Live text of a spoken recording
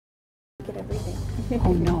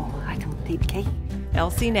Oh no, I don't need cake.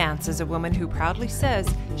 Elsie Nance is a woman who proudly says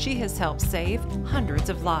she has helped save hundreds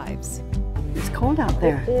of lives. It's cold out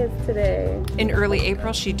there. It is today. In early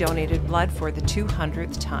April, she donated blood for the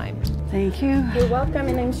 200th time. Thank you. You're welcome,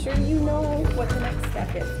 and I'm sure you know what the next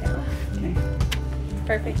step is now. Okay.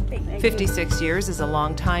 Perfect. Thank you. 56 years is a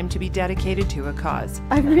long time to be dedicated to a cause.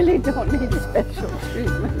 I really don't need special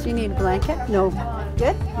treatment. Do you need a blanket? No.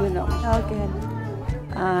 Good? You know. Oh,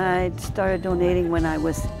 good. I started donating when I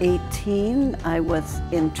was 18. I was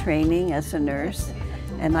in training as a nurse,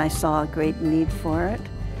 and I saw a great need for it.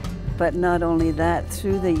 But not only that,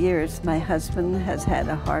 through the years, my husband has had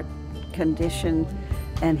a heart condition,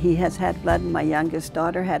 and he has had blood, and my youngest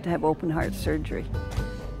daughter had to have open heart surgery.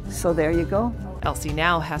 So there you go. Elsie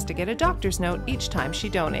now has to get a doctor's note each time she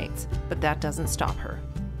donates, but that doesn't stop her.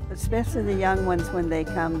 Especially the young ones, when they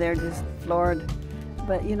come, they're just floored.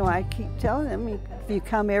 But you know, I keep telling them, if you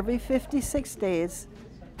come every 56 days,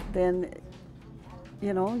 then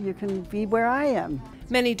you know, you can be where I am.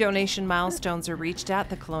 Many donation milestones are reached at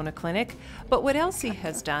the Kelowna Clinic, but what Elsie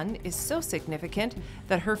has done is so significant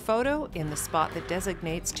that her photo in the spot that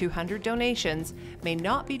designates 200 donations may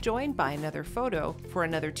not be joined by another photo for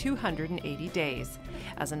another 280 days,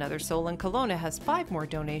 as another soul in Kelowna has 5 more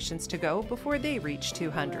donations to go before they reach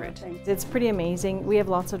 200. It's pretty amazing. We have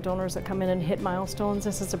lots of donors that come in and hit milestones.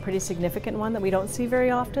 This is a pretty significant one that we don't see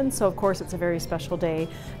very often, so of course it's a very special day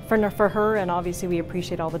for her, and obviously we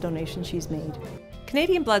appreciate all the donations she's made.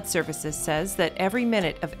 Canadian Blood Services says that every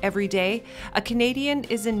minute of every day, a Canadian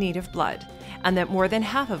is in need of blood, and that more than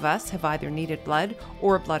half of us have either needed blood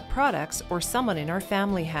or blood products, or someone in our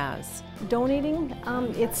family has. Donating,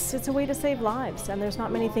 it's a way to save lives, and there's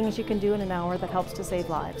not many things you can do in an hour that helps to save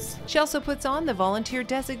lives. She also puts on the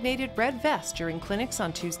volunteer-designated red vest during clinics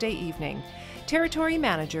on Tuesday evening. Territory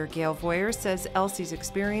Manager Gail Voyer says Elsie's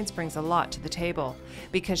experience brings a lot to the table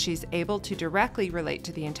because she's able to directly relate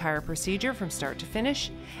to the entire procedure from start to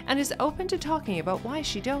finish and is open to talking about why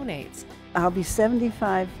she donates. I'll be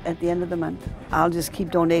 75 at the end of the month. I'll just keep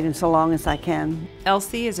donating so long as I can.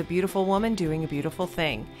 Elsie is a beautiful woman doing a beautiful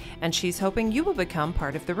thing, and she's hoping you will become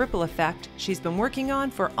part of the ripple effect she's been working on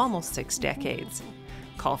for almost 6 decades.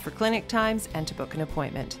 Call for clinic times and to book an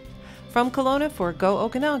appointment. From Kelowna for Go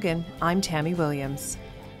Okanagan, I'm Tammy Williams.